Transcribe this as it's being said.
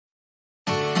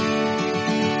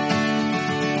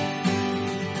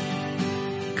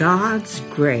God's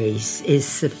grace is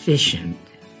sufficient.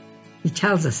 He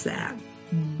tells us that.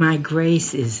 My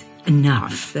grace is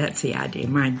enough. That's the idea.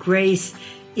 My grace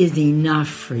is enough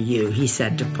for you, he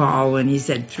said to Paul when he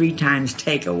said 3 times,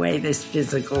 take away this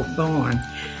physical thorn.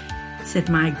 He said,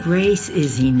 my grace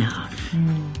is enough.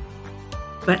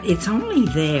 But it's only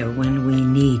there when we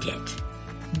need it.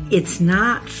 It's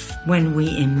not when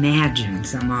we imagine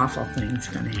some awful thing's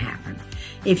going to happen.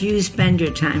 If you spend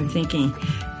your time thinking,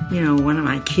 one of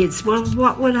my kids, well,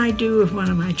 what would I do if one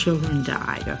of my children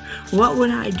died? Or what would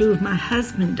I do if my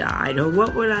husband died? Or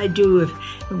what would I do if,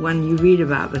 when you read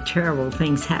about the terrible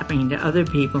things happening to other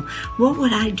people, what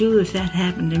would I do if that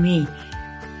happened to me?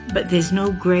 But there's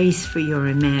no grace for your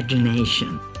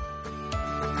imagination.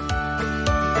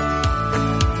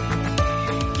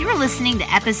 You're listening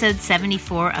to episode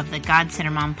 74 of the God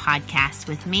Center Mom podcast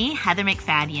with me, Heather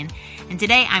McFadden. And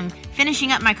today I'm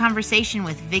finishing up my conversation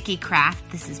with Vicki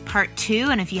Kraft. This is part 2,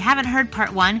 and if you haven't heard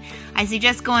part 1, I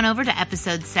suggest going over to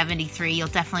episode 73. You'll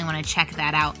definitely want to check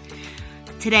that out.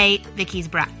 Today, Vicki's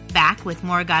back with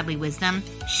more godly wisdom.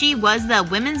 She was the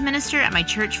women's minister at my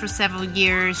church for several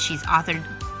years. She's authored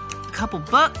a couple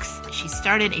books. She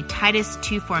started a Titus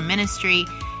 2:4 ministry.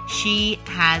 She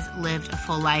has lived a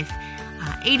full life,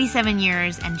 87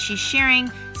 years, and she's sharing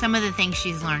some of the things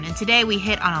she's learned. And today we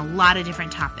hit on a lot of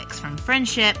different topics, from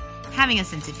friendship, having a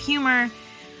sense of humor,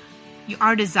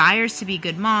 our desires to be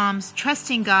good moms,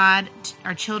 trusting God,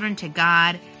 our children to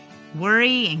God,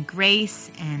 worry and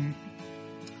grace, and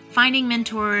finding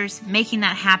mentors, making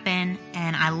that happen.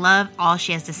 And I love all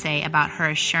she has to say about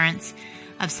her assurance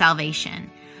of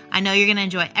salvation. I know you're going to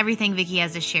enjoy everything Vicki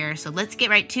has to share, so let's get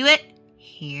right to it.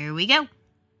 Here we go.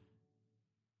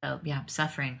 Oh, yeah,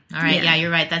 suffering. All right, yeah, you're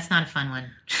right. That's not a fun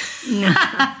one. No.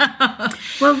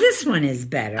 Well, this one is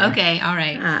better. Okay, all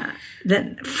right.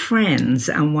 That friends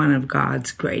are one of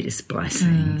God's greatest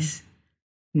blessings.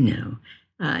 Even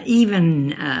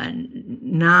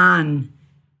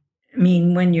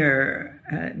when you're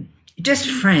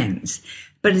just friends,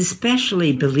 but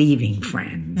especially believing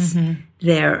friends,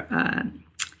 they're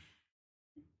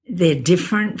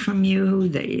different from you.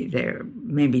 They're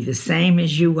maybe the same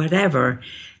as you, whatever.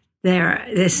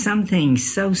 There's something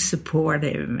so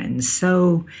supportive and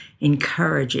so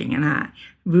encouraging, and I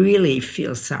really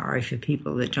feel sorry for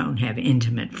people that don't have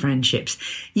intimate friendships.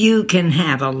 You can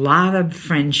have a lot of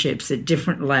friendships at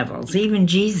different levels. Even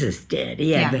Jesus did.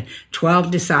 He had the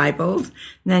 12 disciples,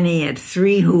 then he had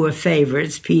 3 who were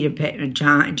favorites, Peter,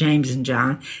 James, and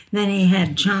John. Then he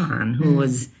had John, who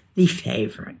was the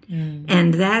favorite.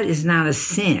 And that is not a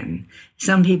sin.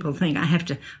 Some people think I have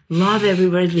to love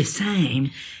everybody the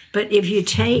same. But if you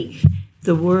take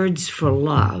the words for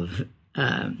love,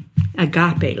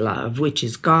 agape love, which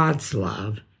is God's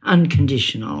love,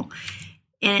 unconditional,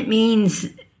 and it means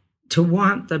to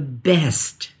want the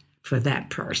best for that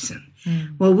person.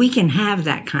 Well, we can have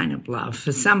that kind of love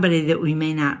for somebody that we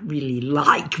may not really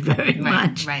like very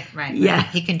much. Right. Yeah.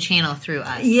 He can channel through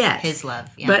us his love.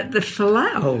 Yeah. But the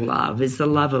phileo love is the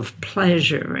love of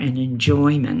pleasure and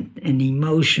enjoyment and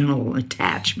emotional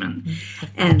attachment.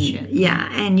 And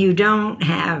you don't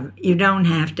have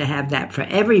to have that for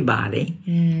everybody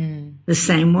the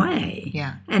same way.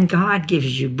 Yeah. And God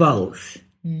gives you both.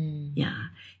 Yeah.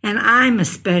 And I'm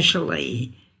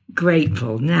especially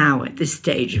grateful now at this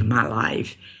stage of my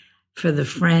life for the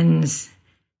friends,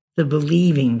 the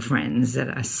believing friends that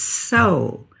are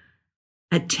so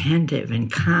attentive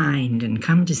and kind and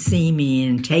come to see me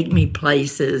and take me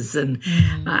places. And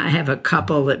I have a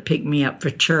couple that pick me up for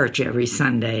church every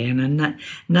Sunday and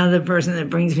another person that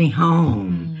brings me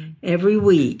home every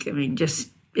week. I mean, just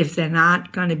if they're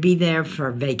not going to be there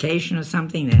for vacation or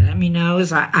something, they let me know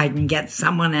so I can get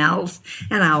someone else,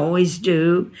 and I always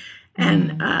do.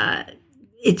 And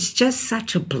it's just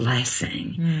such a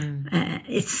blessing.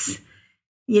 It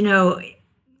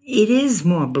is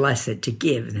more blessed to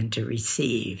give than to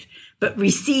receive. But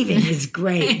receiving is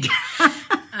great.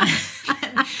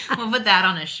 We'll put that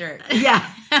on a shirt. Yeah.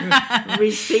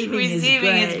 Receiving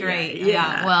is great.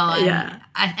 Yeah. Well,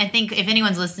 I think if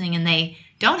anyone's listening and they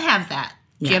don't have that,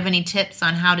 do you have any tips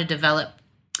on how to develop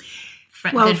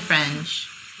good friends?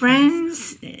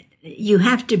 Friends, you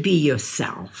have to be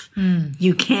yourself.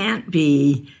 You can't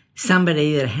be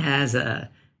somebody that has a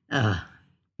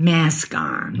mask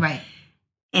on. Right.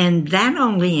 And that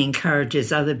only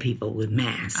encourages other people with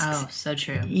masks. Oh, so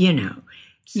true.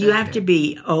 You have to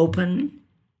be open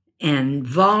and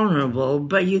vulnerable,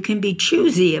 but you can be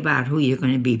choosy about who you're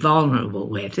going to be vulnerable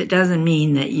with. It doesn't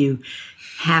mean that you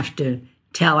have to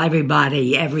tell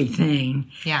everybody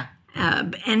everything. Yeah.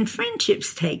 And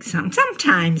friendships take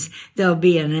sometimes there'll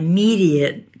be an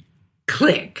immediate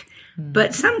click,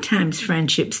 But sometimes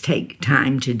friendships take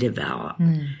time to develop.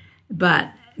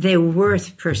 But they're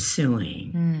worth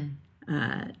pursuing.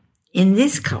 In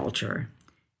this culture,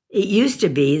 it used to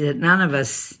be that none of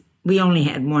us, we only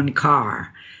had one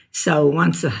car. So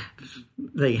once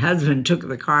the husband took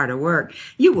the car to work,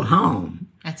 you were home.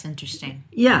 That's interesting.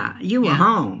 Yeah, you were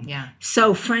home. Yeah.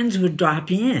 So friends would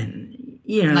drop in.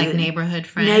 You know, like neighborhood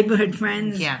friends? Neighborhood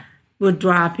friends would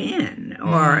drop in.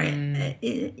 Or,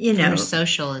 you know. For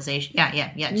socialization.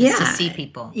 Yeah. Just to see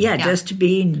people. Yeah, just to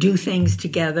be and do things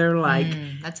together like.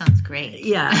 That sounds great.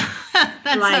 Yeah.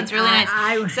 That sounds really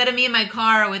nice. Instead of me in my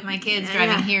car with my kids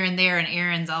driving here and there and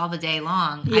errands all the day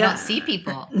long, I don't see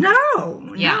people.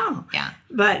 No. Yeah.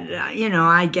 But, you know,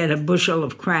 I get a bushel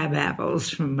of crab apples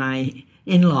from my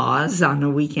in-laws on the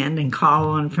weekend and call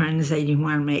one friend and say, do you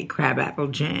want to make crab apple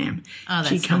jam? Oh, that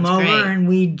She'd sounds come over great. And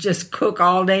we'd just cook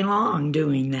all day long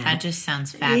doing that. That just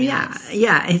sounds fabulous.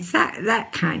 Yeah, it's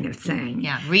that kind of thing.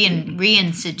 Yeah,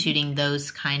 reinstituting those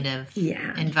kind of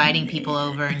inviting people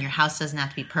over, and your house doesn't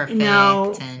have to be perfect.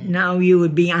 No, you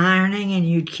would be ironing and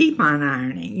you'd keep on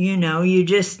ironing. You know, you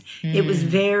just, it was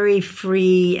very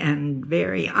free and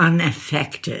very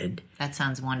unaffected. That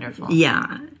sounds wonderful.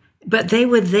 Yeah. But they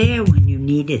were there when you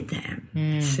needed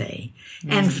them, say.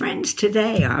 And friends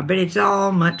today are, but it's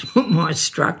all much more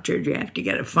structured. You have to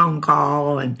get a phone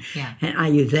call and are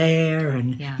you there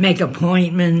and make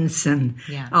appointments and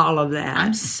all of that.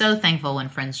 I'm so thankful when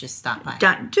friends just stop by.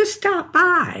 Just stop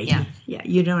by. Yeah,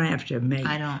 you don't have to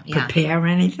prepare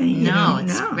anything. No,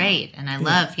 it's great. And I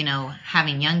love, you know,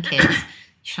 having young kids.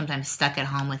 Sometimes stuck at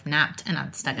home with nap, and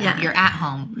not stuck at home. You're at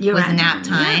home with nap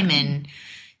time and...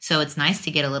 So it's nice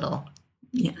to get a little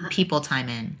people time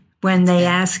in. When they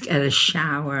ask at a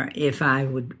shower if I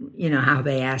would, you know, how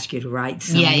they ask you to write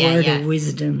some word of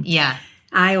wisdom. Yeah.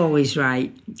 I always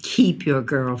write, keep your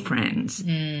girlfriends.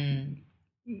 You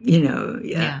know,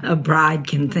 a bride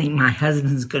can think my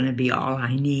husband's going to be all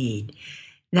I need.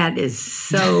 That is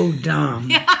so dumb.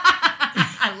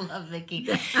 I love Vicki.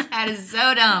 That is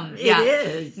so dumb. It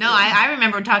is. No, I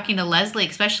remember talking to Leslie,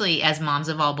 especially as moms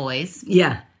of all boys.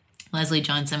 Yeah. Leslie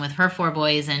Johnson with her 4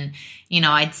 boys, and, you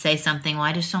know, I'd say something, well,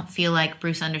 I just don't feel like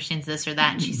Bruce understands this or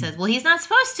that, and she says, well, he's not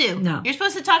supposed to. No. You're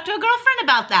supposed to talk to a girlfriend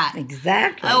about that.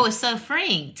 Exactly. Oh, it's so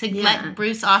freeing to let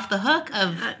Bruce off the hook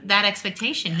of that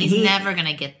expectation. He's never going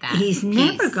to get that. He's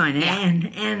never going to,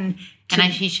 and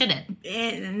he shouldn't.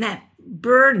 And that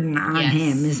burden on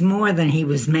him is more than he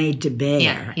was made to bear.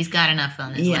 Yeah, he's got enough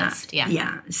on his list.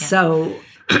 Yeah. So...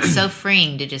 It's so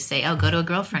freeing to just say, oh, go to a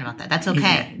girlfriend about that. That's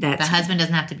okay. The husband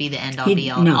doesn't have to be the end-all,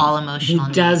 be-all, all emotional.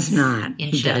 He does not.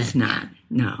 He does not.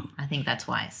 No. I think that's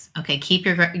wise. Okay, keep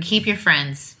your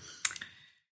friends.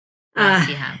 What else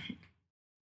do you have?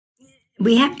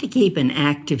 We have to keep an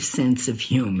active sense of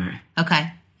humor.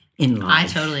 Okay. In life.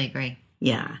 I totally agree.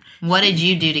 Yeah. What did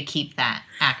you do to keep that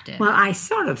active? Well, I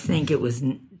sort of think it was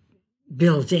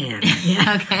built in.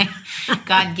 Yeah. Okay.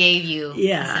 God gave you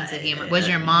a sense of humor. Was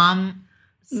your mom...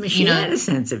 She had a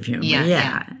sense of humor,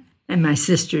 yeah. And my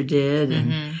sister did.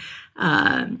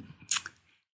 And,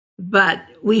 but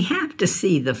we have to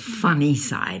see the funny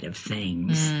side of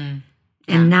things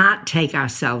and not take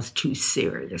ourselves too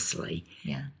seriously.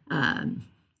 Yeah.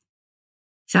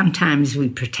 Sometimes we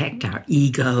protect our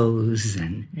egos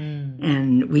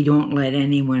and we don't let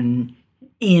anyone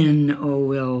in or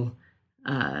will...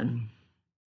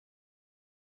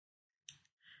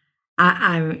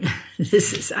 I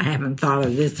haven't thought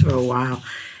of this for a while,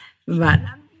 but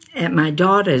at my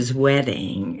daughter's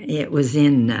wedding, it was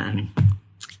in a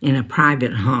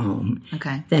private home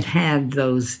that had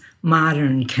those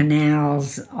modern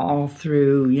canals all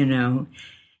through, you know.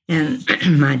 And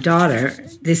my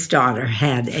this daughter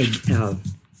had a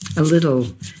little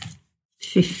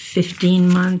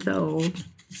 15-month-old,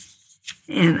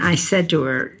 and I said to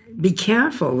her, "Be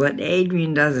careful that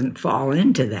Adrian doesn't fall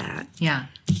into that." Yeah.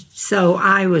 So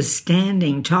I was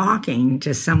standing talking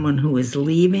to someone who was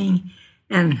leaving,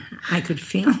 and I could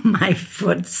feel my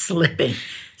foot slipping.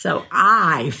 So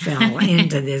I fell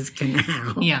into this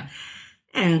canal. Yeah.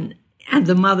 And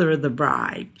the mother of the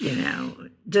bride, you know,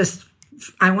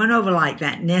 I went over like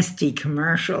that Nestle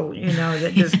commercial, you know,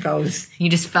 that just goes. You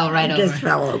just fell right over. Just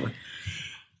fell over.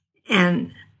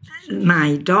 And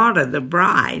my daughter, the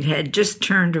bride, had just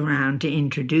turned around to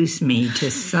introduce me to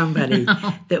somebody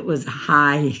that was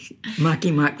high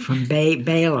mucky muck from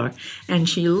Baylor. And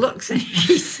she looks and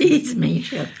she sees me.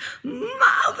 She goes,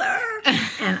 "Mother!"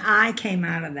 And I came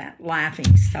out of that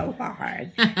laughing so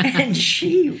hard. And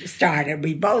she started.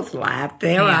 We both laughed.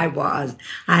 There I was.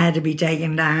 I had to be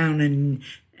taken down and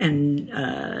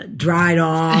dried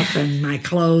off, and my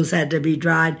clothes had to be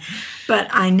dried. But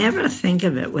I never think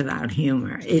of it without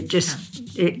humor. It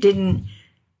just, it didn't.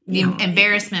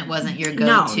 Embarrassment wasn't your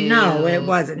go-to. No, it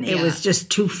wasn't. It was just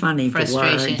too funny for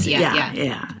words.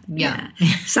 Yeah.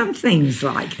 Some things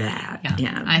like that.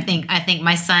 Yeah. I think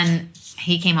my son,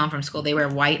 he came home from school. They wear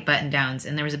white button-downs,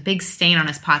 and there was a big stain on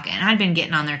his pocket. And I'd been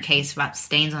getting on their case about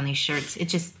stains on these shirts.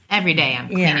 It's just every day I'm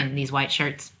cleaning these white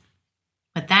shirts.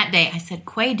 But that day I said,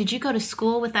 Quay, did you go to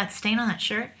school with that stain on that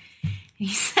shirt? And he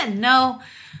said, no.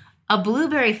 A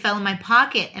blueberry fell in my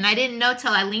pocket, and I didn't know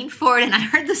till I leaned forward and I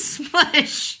heard the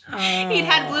smush. He'd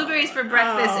had blueberries for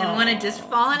breakfast, and one had just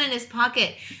fallen in his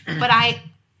pocket. But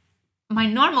my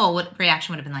normal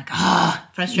reaction would have been like,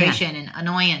 frustration and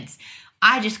annoyance.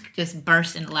 I just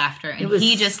burst into laughter, and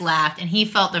he just laughed, and he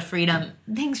felt the freedom.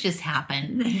 Things just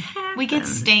happen. We get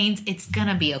stains. It's going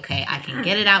to be okay. I can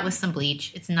get it out with some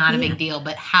bleach. It's not a big deal,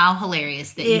 but how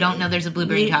hilarious that you don't know there's a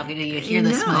blueberry topping until you hear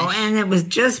the smush. And it was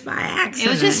just by accident. It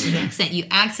was just an accident. You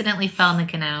accidentally fell in the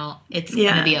canal. It's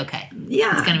going to be okay.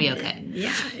 Yeah. It's going to be okay.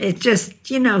 Yeah. It's just,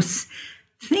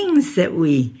 things that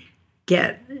we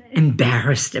get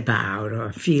embarrassed about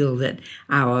or feel that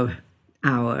our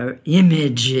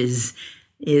image is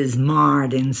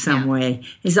marred in some way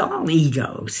is all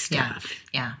ego stuff.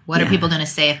 Yeah. What are people going to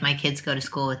say if my kids go to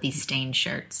school with these stained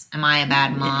shirts? Am I a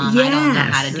bad mom? I don't know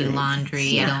how to do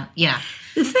laundry.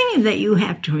 The thing that you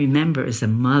have to remember as a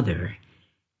mother,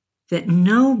 that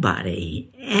nobody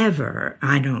ever,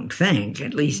 I don't think,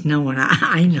 at least no one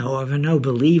I know of, no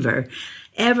believer,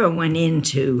 ever went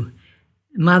into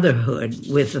motherhood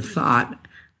with the thought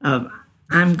of,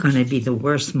 I'm going to be the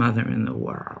worst mother in the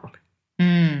world.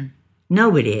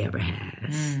 Nobody ever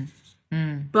has.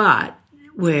 But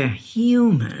we're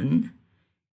human,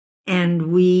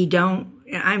 and we don't.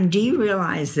 Do you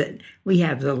realize that we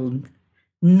have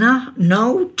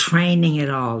no training at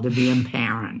all to be a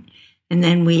parent, and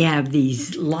then we have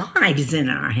these lives in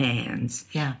our hands.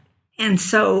 Yeah, and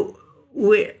so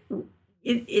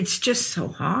it's just so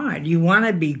hard. You want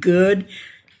to be good.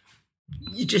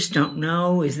 You just don't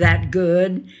know. Is that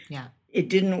good? Yeah. It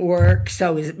didn't work.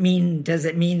 So does it mean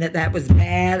that was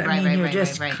bad? You're You're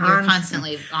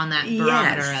constantly on that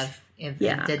barometer of,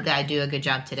 did I do a good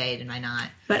job today? Did I not?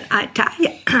 But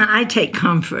I take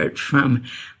comfort from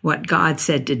what God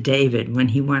said to David when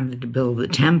he wanted to build the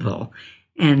temple.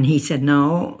 And he said,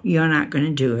 no, you're not going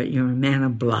to do it. You're a man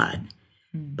of blood.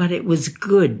 But it was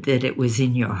good that it was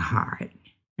in your heart.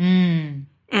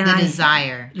 And the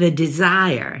desire.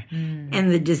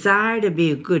 And the desire to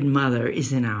be a good mother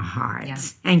is in our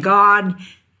hearts. Yeah. And God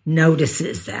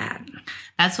notices that.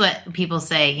 That's what people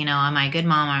say, am I a good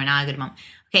mom or am I not a good mom?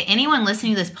 Okay, anyone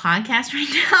listening to this podcast right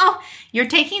now, you're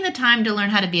taking the time to learn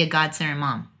how to be a God-centered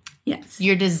mom. Yes.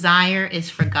 Your desire is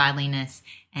for godliness,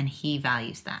 and He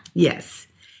values that. Yes.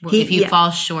 If you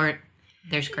fall short,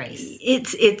 there's grace.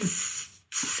 It's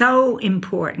so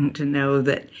important to know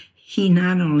that He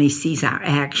not only sees our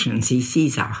actions, He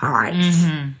sees our hearts.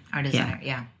 Our desire,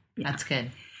 yeah. That's good.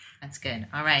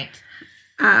 All right.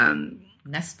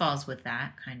 This falls with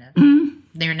that, kind of.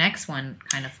 Their next one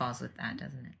kind of falls with that,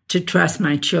 doesn't it? To trust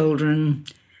my children.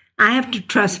 I have to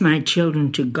trust my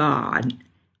children to God,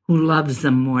 who loves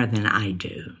them more than I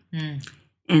do.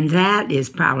 And that is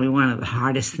probably one of the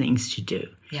hardest things to do.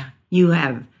 Yeah. You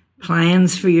have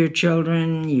plans for your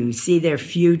children, you see their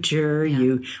future,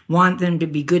 you want them to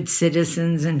be good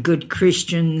citizens and good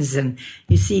Christians, and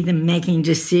you see them making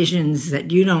decisions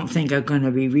that you don't think are going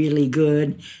to be really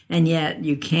good, and yet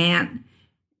you can't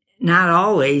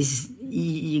always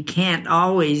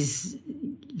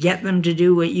get them to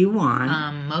do what you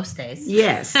want. Most days.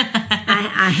 Yes.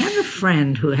 I have a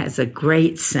friend who has a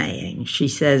great saying. She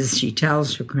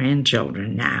tells her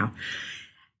grandchildren now,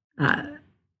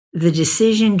 the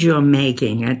decisions you're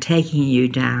making are taking you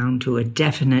down to a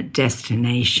definite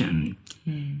destination.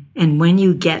 And when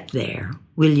you get there,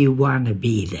 will you want to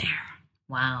be there?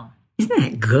 Wow. Isn't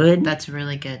that good? That's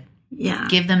really good. Yeah.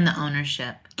 Give them the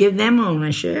ownership. Give them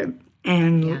ownership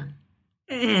and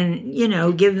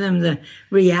give them the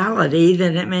reality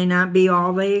that it may not be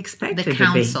all they expect it to be. The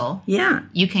counsel. Yeah.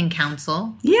 You can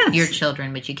counsel your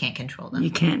children, but you can't control them. You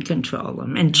can't control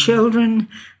them. And children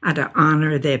are to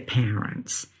honor their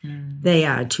parents. They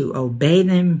are to obey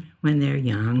them when they're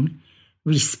young,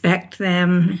 respect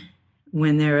them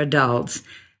when they're adults,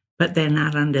 but they're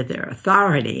not under their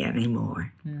authority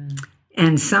anymore.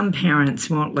 And some parents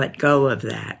won't let go of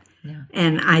that. Yeah.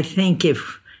 And I think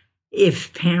if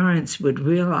parents would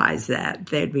realize that,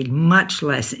 there'd be much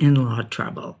less in-law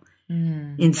trouble.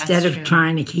 Instead of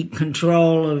trying to keep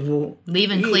control of... Leave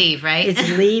and cleave, right? It's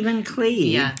leave and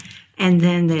cleave. Yeah. And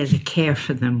then there's a care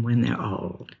for them when they're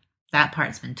old. That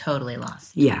part's been totally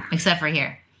lost. Yeah. Except for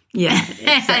here. Yeah.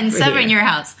 And some in your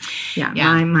house. Yeah.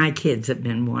 My kids have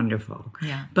been wonderful.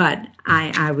 Yeah. But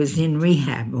I was in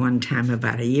rehab one time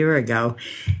about a year ago,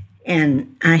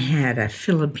 and I had a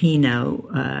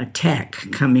Filipino tech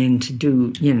come in to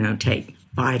do, take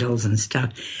vitals and stuff.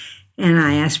 And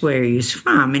I asked where he was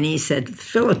from, and he said, the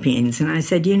Philippines. And I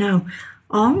said,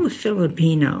 all the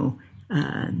Filipino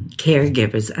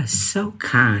caregivers are so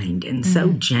kind and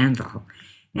so gentle.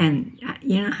 And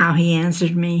you know how he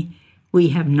answered me? We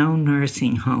have no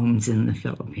nursing homes in the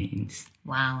Philippines.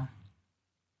 Wow.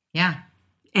 Yeah.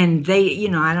 And they,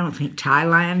 I don't think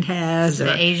Thailand has.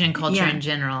 The Asian culture in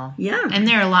general. Yeah. And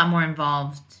they're a lot more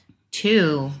involved,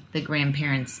 too, the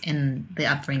grandparents in the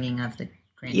upbringing of the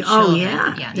grandchildren. Oh,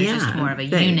 yeah. Yeah, there's just more of a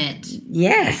unit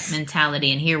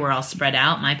mentality. And here we're all spread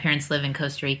out. My parents live in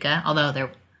Costa Rica, although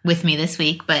they're with me this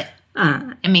week. But,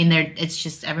 it's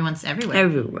just everyone's everywhere.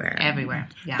 Everywhere,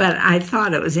 yeah. But I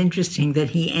thought it was interesting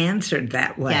that he answered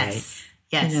that way.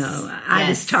 Yes. I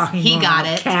was talking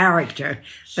about character,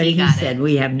 but he said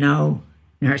we have no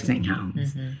nursing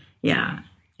homes. Mm-hmm. Yeah.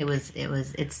 It's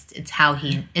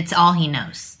all he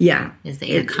knows. Yeah. Is that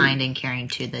you're kind and caring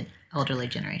to the elderly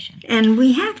generation. And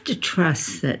we have to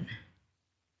trust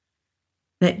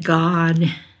that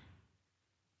God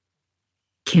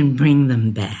can bring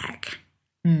them back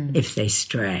if they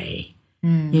stray.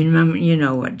 You remember,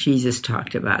 what Jesus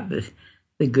talked about, the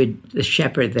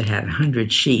shepherd that had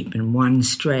 100 sheep and one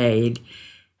strayed,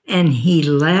 and he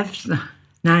left the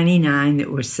 99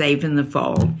 that were safe in the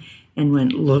fold and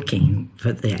went looking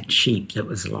for that sheep that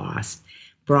was lost,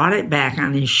 brought it back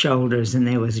on his shoulders, and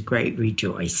there was great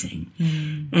rejoicing.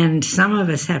 And some of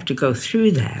us have to go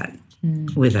through that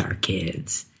with our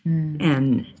kids.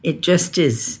 And it just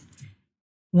is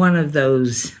one of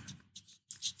those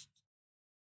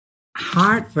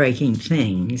heartbreaking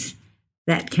things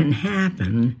that can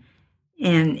happen,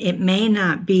 and it may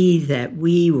not be that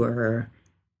we were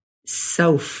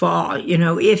so far,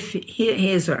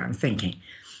 here's what I'm thinking.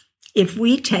 If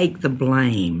we take the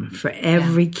blame for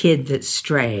every kid that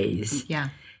strays,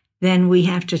 then we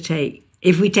have to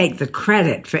if we take the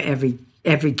credit for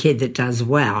every kid that does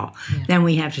well, then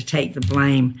we have to take the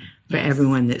blame for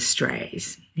everyone that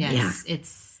strays. Yes,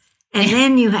 And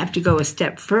then you have to go a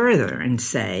step further and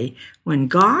say, when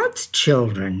God's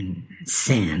children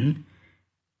sin,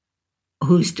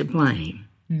 who's to blame?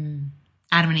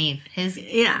 Adam and Eve.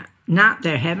 Not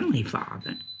their heavenly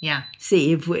Father. Yeah.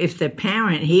 See, if the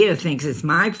parent here thinks it's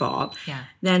my fault,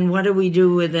 then what do we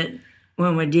do with it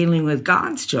when we're dealing with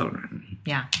God's children?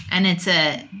 Yeah. And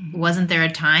wasn't there a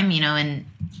time, in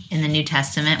the New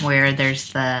Testament where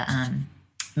there's the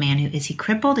man who, is he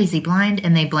crippled? Is he blind?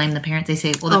 And they blame the parents. They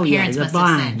say, well, the parents must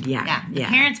have sinned. Yeah. The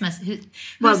parents must,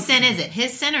 whose sin is it?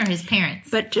 His sin or his parents?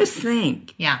 But just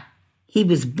think. Yeah. He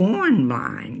was born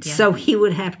blind, so he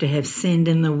would have to have sinned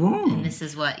in the womb. And this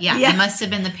is what, it must have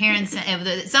been the parents.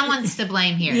 Someone's to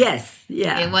blame here. Yes,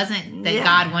 yeah. It wasn't that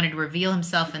God wanted to reveal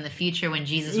himself in the future when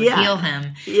Jesus would heal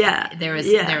him. Yeah. There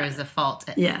was a fault.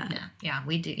 Yeah,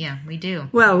 we do. Yeah, we do.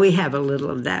 Well, we have a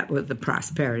little of that with the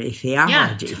prosperity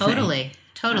theology. Yeah,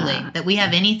 totally. That we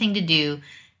have anything to do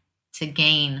to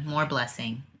gain more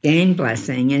blessing. Gain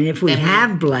blessing, and if we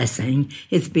have blessing,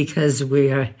 it's because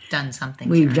we've done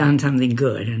something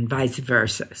good, and vice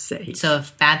versa. See? So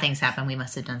if bad things happen, we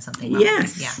must have done something wrong.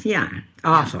 Yes,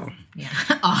 awful. Yeah,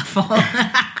 awful.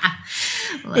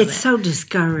 It's so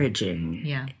discouraging.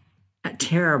 Yeah, a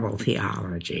terrible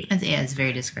theology. It's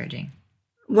very discouraging.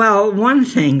 Well, one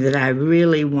thing that I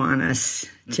really want us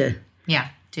to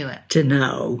to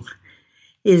know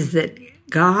is that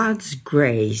God's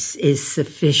grace is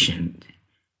sufficient.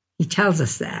 He tells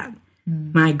us that.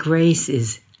 My grace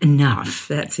is enough.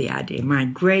 That's the idea. My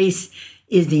grace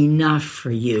is enough for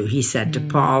you, he said to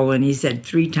Paul when he said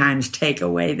 3 times, take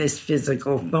away this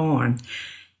physical thorn.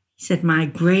 He said, my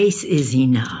grace is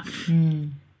enough.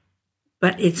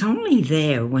 But it's only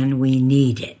there when we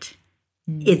need it.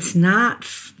 It's not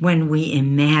when we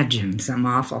imagine some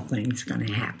awful thing's going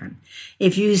to happen.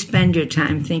 If you spend your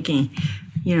time thinking,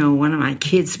 one of my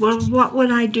kids, well, what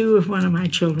would I do if one of my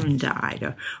children died?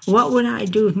 Or what would I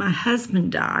do if my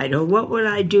husband died? Or what would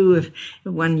I do if,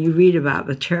 when you read about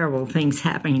the terrible things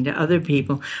happening to other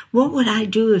people, what would I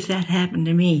do if that happened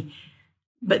to me?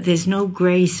 But there's no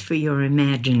grace for your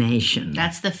imagination.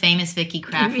 That's the famous Vicki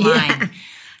Kraft line.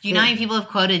 Do you know how many people have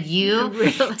quoted you?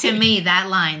 Really? To me, that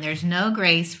line, there's no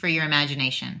grace for your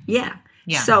imagination. Yeah.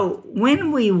 So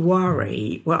when we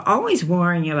worry, we're always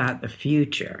worrying about the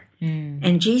future.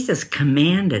 And Jesus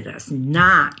commanded us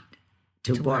not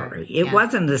to worry. It Yeah.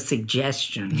 wasn't a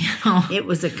suggestion. No. It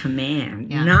was a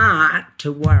command Yeah. not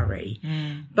to worry.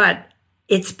 Mm. But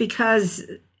it's because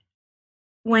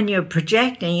when you're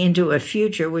projecting into a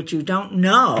future which you don't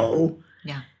know,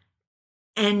 Yeah.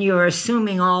 and you're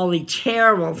assuming all the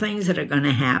terrible things that are going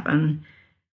to happen,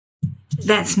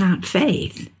 that's not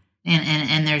faith.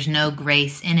 And there's no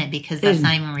grace in it because that's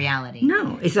not even reality.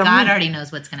 No, it's God only, already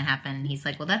knows what's going to happen. And he's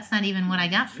like, well, that's not even what I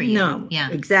got for you. no,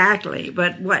 Yeah. exactly.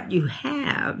 But what you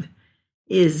have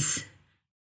is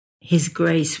His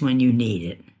grace when you need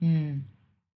it. Mm.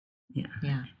 Yeah.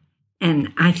 Yeah.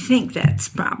 And I think that's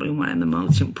probably one of the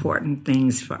most important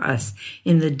things for us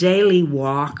in the daily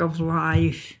walk of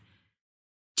life,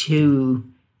 to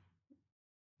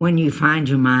when you find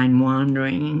your mind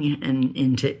wandering and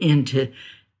into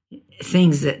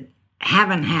things that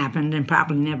haven't happened and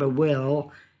probably never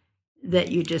will,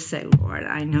 that you just say, Lord,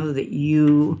 I know that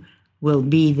you will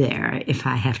be there if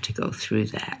I have to go through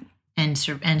that. And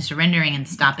surrendering and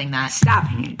stopping that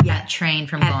Stopping it, that train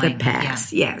from at going. the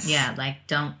pass, Yeah. yes. Yeah, like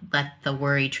don't let the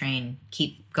worry train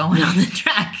keep going on the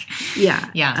track. Yeah.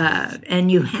 Yeah.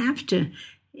 And you have to,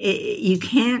 you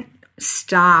can't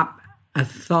stop a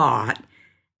thought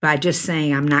by just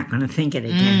saying, I'm not going to think it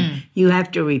again. You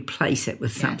have to replace it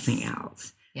with something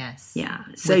else. Yes. Yeah.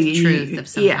 So with truth of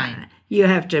some kind. You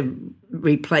have to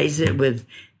replace it with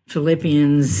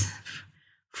Philippians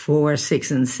 4,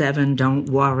 6, and 7. Don't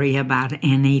worry about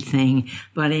anything,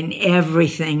 but in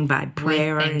everything by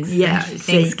prayer and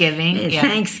Thanksgiving.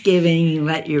 Thanksgiving,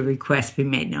 let your requests be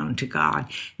made known to God.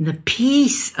 And the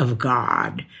peace of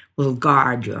God will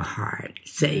guard your heart.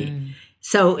 See?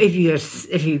 So if you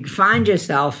find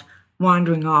yourself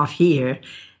wandering off here,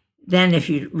 then if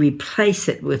you replace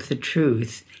it with the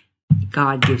truth,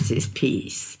 God gives His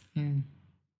peace.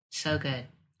 So good.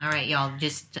 All right, y'all.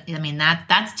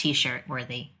 That's T-shirt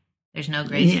worthy. There's no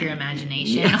grace for your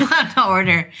imagination. I'll have to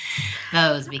order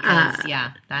those because,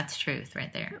 that's truth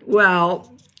right there.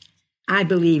 Well, I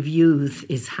believe youth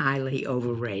is highly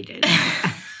overrated.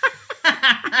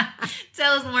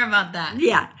 Tell us more about that.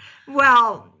 Yeah.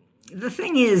 Well, the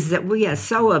thing is that we are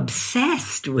so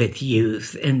obsessed with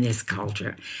youth in this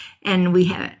culture, and we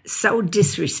have so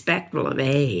disrespectful of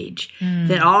age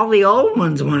that all the old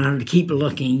ones want them to keep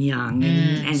looking young.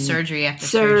 And surgery after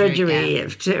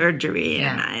surgery.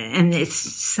 Yeah. And it's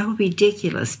so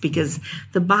ridiculous because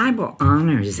the Bible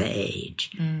honors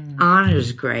age,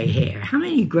 honors gray hair. How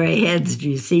many gray heads do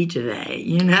you see today?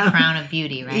 You know, crown of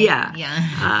beauty, right? Yeah.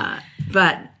 Yeah.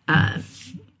 But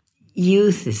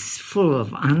youth is full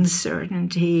of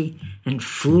uncertainty and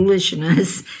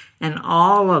foolishness and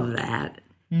all of that.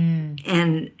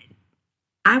 And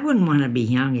I wouldn't want to be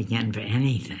young again for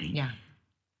anything. Yeah.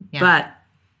 But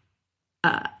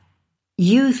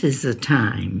youth is a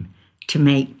time to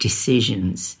make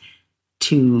decisions,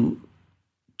 to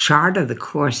charter the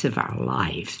course of our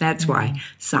life. That's why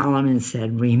Solomon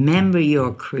said, remember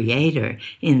your Creator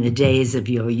in the days of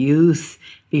your youth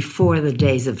before the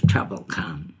days of trouble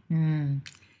come.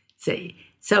 See,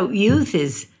 so youth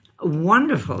is a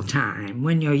wonderful time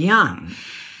when you're young,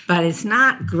 but it's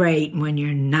not great when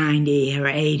you're 90 or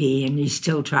 80 and you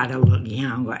still try to look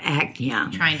young or act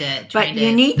young.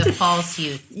 False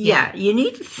youth. Yeah, you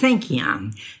need to think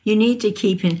young. You need to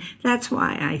keep in. That's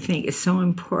why I think it's so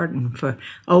important for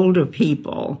older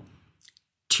people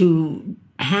to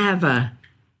have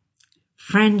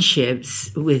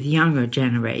friendships with younger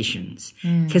generations,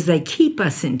 because they keep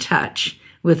us in touch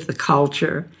with the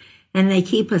culture and they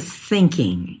keep us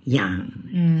thinking young,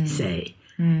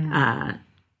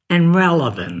 and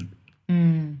relevant.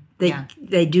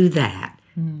 They do that.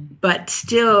 But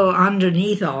still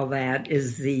underneath all that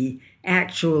is the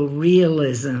actual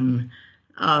realism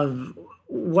of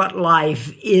what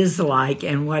life is like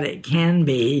and what it can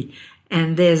be.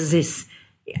 And there's this,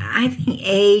 I think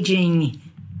aging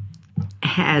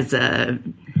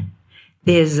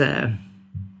there's a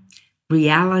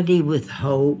reality with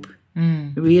hope,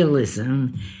 realism.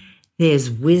 There's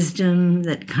wisdom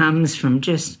that comes from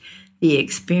just the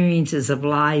experiences of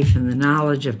life and the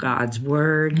knowledge of God's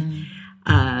Word.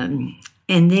 And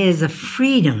there's a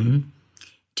freedom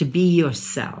to be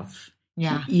yourself.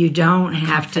 Yeah. You don't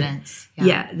have confidence.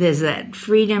 to. There's that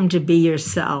freedom to be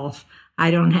yourself.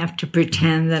 I don't have to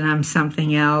pretend that I'm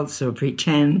something else or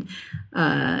pretend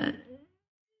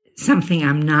something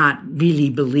I'm not really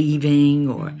believing.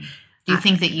 Or do you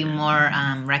think that you more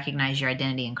recognize your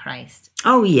identity in Christ?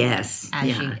 Oh, yes.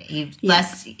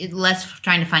 Less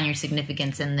trying to find your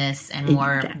significance in this and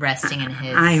more resting in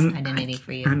His identity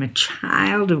for you. I'm a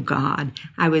child of God.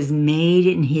 I was made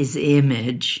in His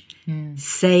image,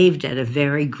 saved at a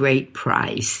very great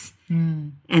price.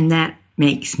 And that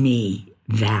makes me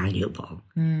valuable.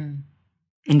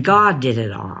 And God did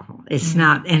it all. It's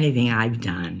not anything I've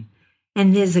done.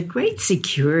 And there's a great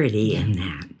security in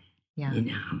that, you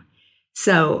know.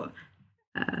 So...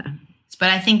 but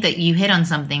I think that you hit on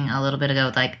something a little bit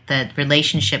ago, like the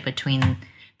relationship between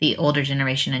the older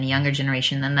generation and younger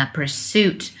generation, and that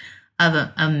pursuit of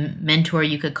a mentor,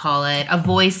 you could call it, a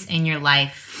voice in your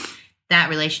life, that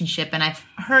relationship. And I've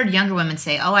heard younger women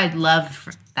say, oh, I'd love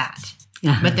that.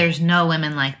 But there's no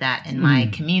women like that in my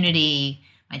community,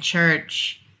 my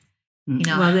church. You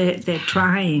know, well, they're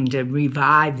trying to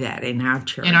revive that in our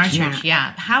church. In our church,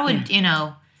 How would, you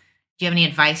know, do you have any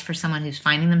advice for someone who's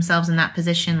finding themselves in that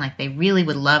position? Like they really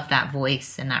would love that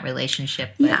voice and that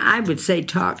relationship. But... Yeah, I would say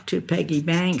talk to Peggy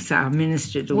Banks, our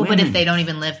minister to women. But if they don't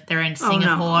even live, they're in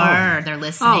Singapore or they're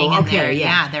listening and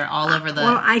they're all over the...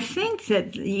 Well, I think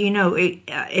that, you know,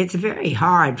 it's very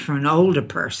hard for an older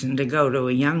person to go to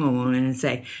a younger woman and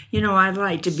say, you know, I'd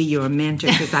like to be your mentor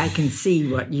because I can see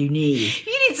what you need.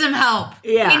 You need some help.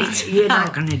 Yeah, you're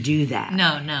not going to do that.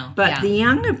 No. But the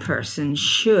younger person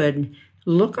should...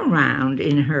 look around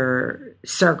in her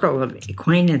circle of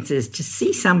acquaintances to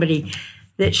see somebody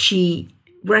that she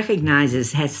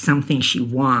recognizes has something she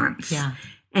wants.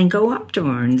 And go up to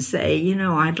her and say, you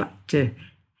know, I'd like to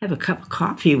have a cup of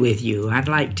coffee with you. I'd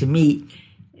like to meet,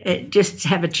 just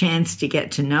have a chance to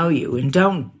get to know you. And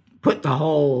don't put the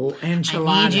whole enchilada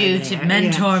I need you there. to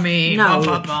mentor me. No,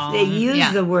 they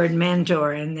use the word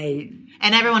mentor and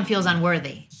everyone feels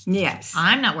unworthy. Yes.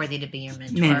 I'm not worthy to be your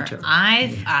mentor.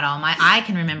 I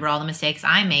can remember all the mistakes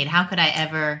I made. How could I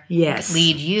ever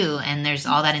lead you? And there's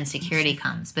all that insecurity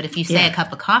comes. But if you say a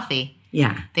cup of coffee,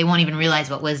 they won't even realize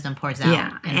what wisdom pours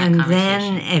out. In that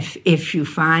then if you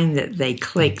find that they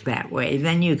click that way,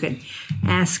 then you can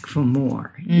ask for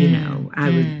more. You know, I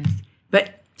would,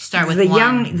 but start with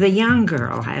the young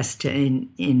girl has to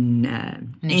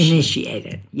initiate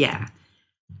it.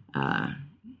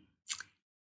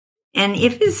 And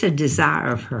if it's a desire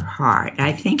of her heart,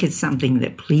 I think it's something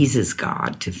that pleases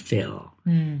God to fill.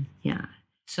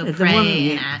 So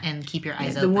pray and keep your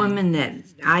eyes open. The woman that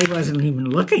I wasn't even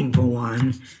looking for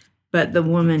one, but the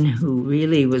woman who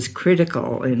really was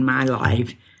critical in my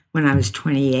life when I was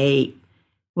 28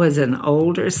 was an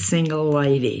older single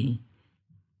lady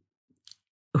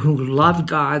who loved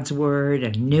God's word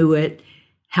and knew it,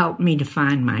 helped me to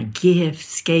find my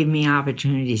gifts, gave me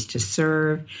opportunities to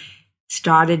serve,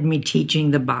 started me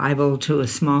teaching the Bible to a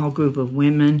small group of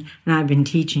women, and I've been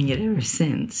teaching it ever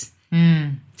since.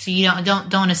 So you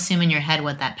don't assume in your head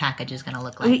what that package is going to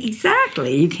look like.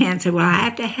 Exactly. You can't say, well, I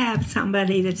have to have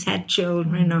somebody that's had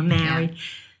children or married.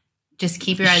 Just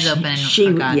keep your eyes open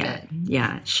for God.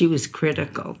 She was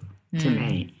critical to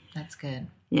me. That's good.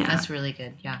 Yeah. That's really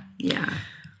good. Yeah.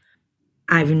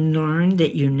 I've learned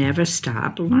that you never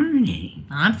stop learning.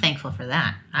 I'm thankful for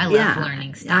that. I love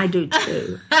learning stuff. I do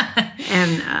too.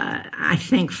 And I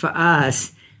think for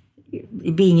us,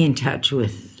 being in touch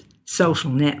with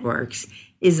social networks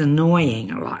is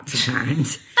annoying lots of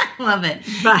times. I love it.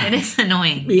 But it is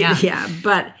annoying. Yeah,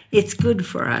 but it's good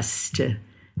for us to...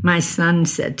 My son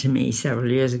said to me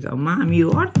several years ago, Mom,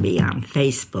 you ought to be on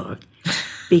Facebook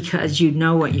because you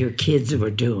know what your kids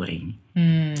were doing.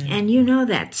 And you know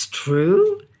that's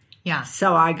true. Yeah.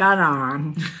 So I got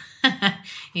on.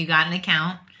 You got an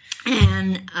account.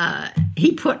 And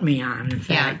he put me on, in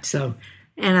fact. So,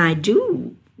 and I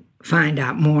do find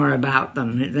out more about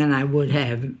them than I would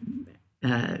have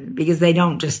because they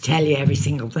don't just tell you every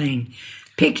single thing.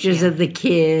 Pictures of the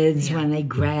kids when they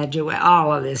graduate,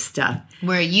 all of this stuff.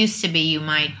 Where it used to be, you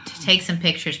might take some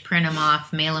pictures, print them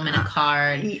off, mail them in a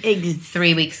card.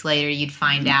 3 weeks later, you'd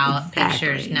find out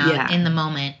pictures. Now, in the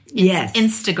moment,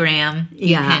 Instagram,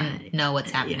 you can know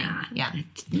what's happening. Yeah.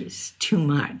 It's too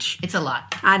much. It's a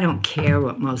lot. I don't care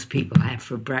what most people have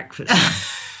for breakfast.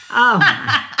 Oh,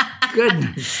 my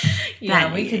goodness.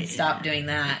 We could stop doing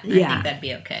that. I think that'd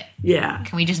be okay. Yeah.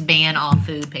 Can we just ban all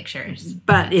food pictures?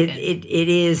 But it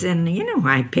is, and,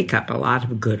 I pick up a lot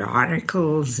of good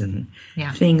articles and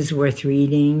things worth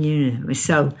reading,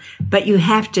 So, but you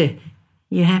have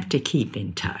to keep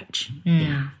in touch.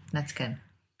 That's good.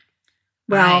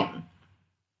 Well,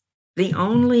 the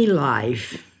only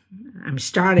life,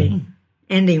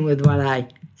 ending with what I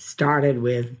started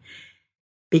with,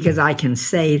 because I can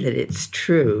say that it's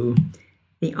true,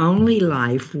 the only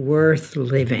life worth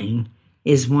living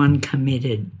is one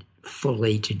committed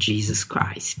fully to Jesus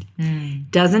Christ.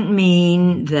 Doesn't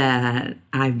mean that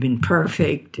I've been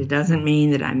perfect. It doesn't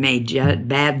mean that I made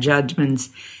bad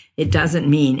judgments. It doesn't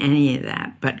mean any of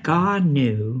that. But God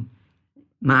knew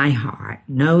my heart,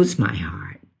 knows my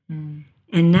heart.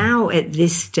 And now at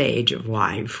this stage of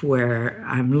life where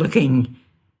I'm looking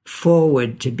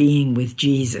forward to being with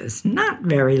Jesus, not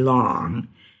very long,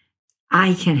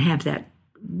 I can have that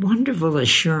wonderful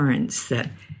assurance that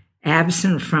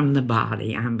absent from the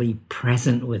body, I'll be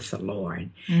present with the Lord.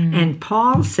 And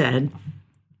Paul said,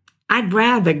 I'd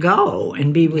rather go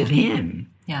and be with him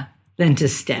than to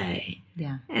stay.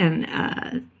 Yeah.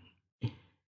 And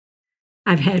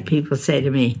I've had people say to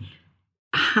me,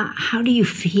 how do you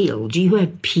feel? Do you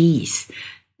have peace?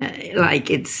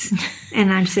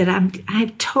 And I've said, I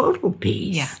have total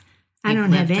peace. Yeah. I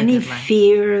don't have any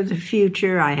fear of the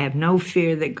future. I have no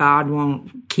fear that God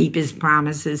won't keep his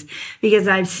promises, because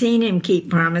I've seen him keep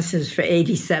promises for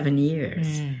 87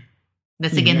 years.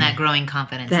 That's again that growing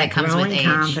confidence that comes with age.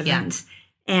 Confidence.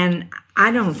 Yeah. And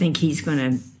I don't think he's going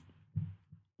to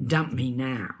dump me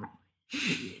now.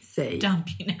 Dump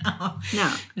you now?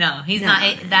 No, he's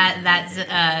not.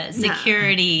 That's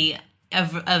security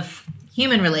of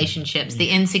human relationships. The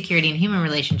insecurity in human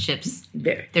relationships.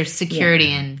 There's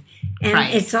security in Christ.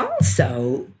 And it's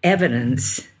also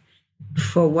evidence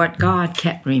for what God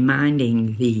kept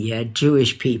reminding the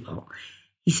Jewish people.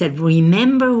 He said,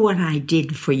 remember what I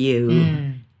did for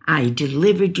you. I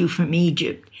delivered you from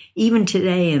Egypt. Even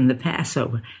today in the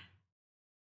Passover,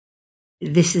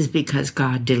 this is because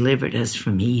God delivered us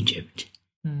from Egypt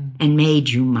and made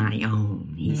you my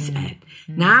own, he said.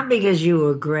 Not because you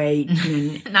were great.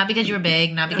 Not because you were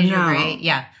big, not because you were great.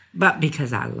 Yeah. But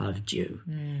because I loved you.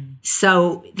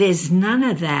 So there's none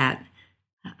of that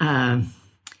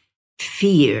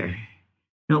fear,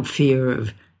 no fear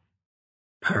of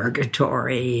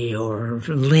purgatory or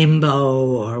limbo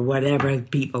or whatever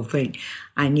people think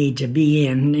I need to be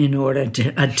in order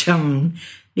to atone,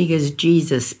 because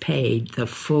Jesus paid the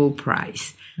full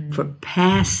price for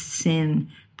past sin,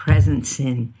 present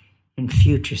sin, and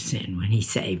future sin when he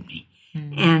saved me.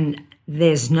 And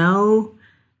there's no,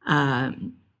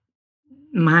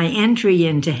 my entry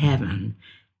into heaven,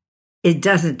 it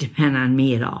doesn't depend on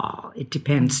me at all. It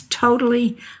depends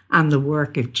totally on the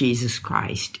work of Jesus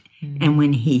Christ. And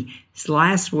when his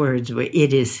last words were,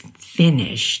 it is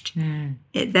finished,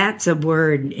 that's a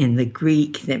word in the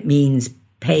Greek that means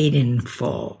paid in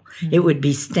full. It would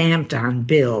be stamped on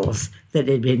bills that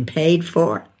had been paid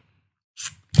for.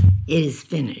 It is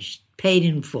finished, paid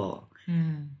in full.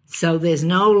 So there's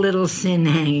no little sin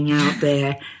hanging out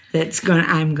there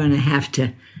I'm going to have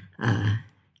to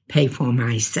pay for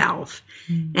myself.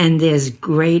 And there's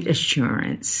great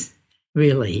assurance,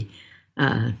 really.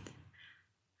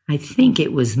 I think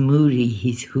it was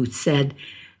Moody who said,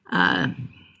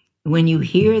 when you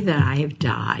hear that I have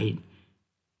died,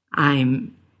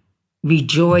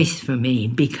 rejoice for me,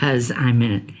 because I'm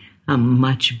in a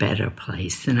much better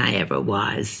place than I ever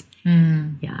was.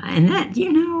 Yeah, and that,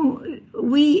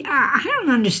 I don't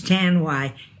understand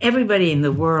why everybody in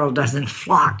the world doesn't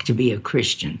flock to be a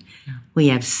Christian. Yeah. We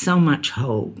have so much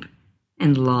hope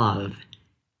and love,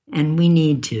 and we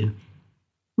need to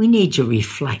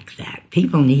reflect that.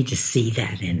 People need to see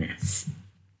that in us.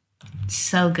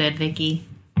 So good, Vicki.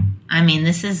 I mean,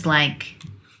 this is like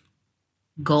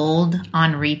gold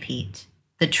on repeat.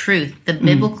 The truth, the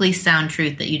biblically sound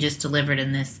truth that you just delivered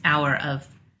in this hour of,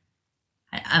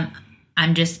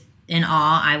 I'm just in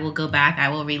awe. I will go back. I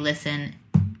will re-listen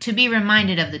to be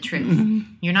reminded of the truth.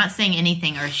 You're not saying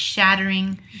anything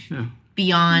earth-shattering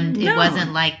beyond. No. It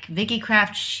wasn't like Vicki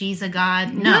Kraft, she's a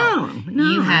god. No.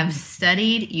 You have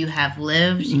studied, you have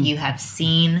lived, you have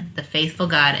seen the faithful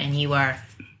God, and you are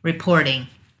reporting.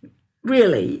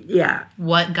 Really, yeah.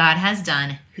 What God has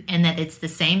done, and that it's the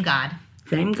same God.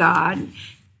 Same God,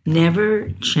 never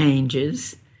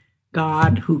changes.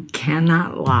 God who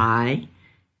cannot lie.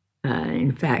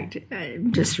 In fact, I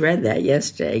just read that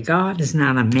yesterday. God is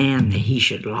not a man that he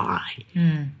should lie.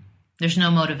 There's no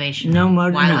motivation.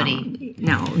 Why would he?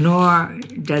 No, nor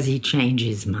does he change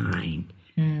his mind.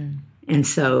 And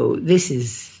so this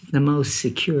is the most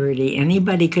security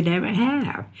anybody could ever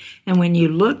have. And when you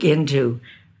look into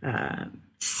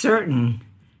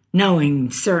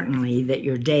knowing certainly that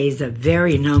your days are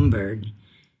very numbered,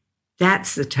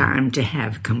 that's the time to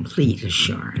have complete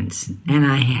assurance. And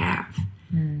I have.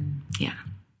 Yeah.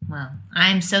 Well,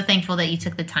 I'm so thankful that you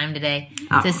took the time today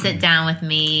to sit down with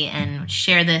me and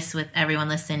share this with everyone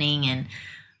listening, and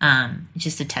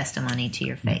just a testimony to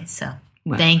your faith. So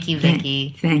thank you,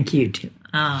 Vicki. Thank you, too.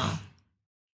 Oh.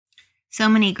 So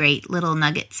many great little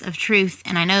nuggets of truth.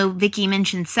 And I know Vicki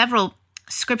mentioned several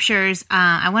scriptures.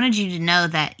 I wanted you to know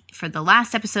that for the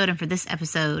last episode and for this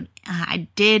episode, I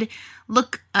did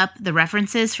look up the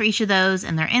references for each of those,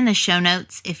 and they're in the show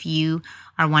notes if you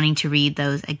are wanting to read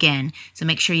those again. So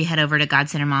make sure you head over to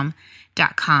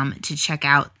GodCenteredMom.com to check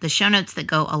out the show notes that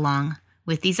go along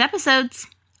with these episodes.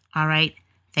 All right.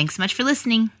 Thanks so much for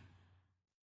listening.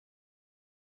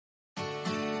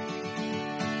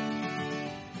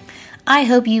 I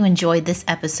hope you enjoyed this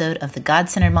episode of the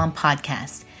God-Centered Mom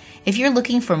podcast. If you're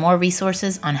looking for more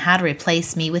resources on how to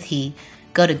replace me with he,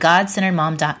 go to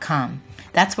godcenteredmom.com.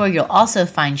 That's where you'll also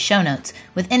find show notes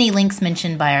with any links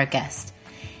mentioned by our guest.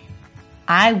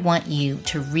 I want you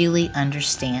to really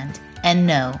understand and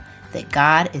know that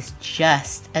God is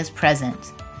just as present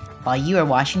while you are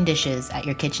washing dishes at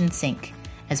your kitchen sink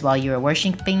as while you are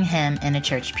worshiping Him in a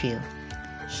church pew.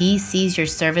 He sees your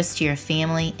service to your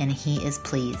family and He is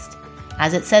pleased.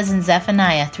 As it says in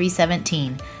Zephaniah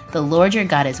 3:17, the Lord your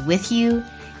God is with you.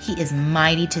 He is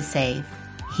mighty to save.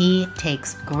 He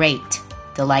takes great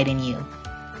delight in you.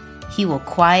 He will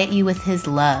quiet you with His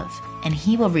love, and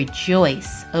He will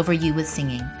rejoice over you with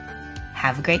singing.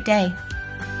 Have a great day.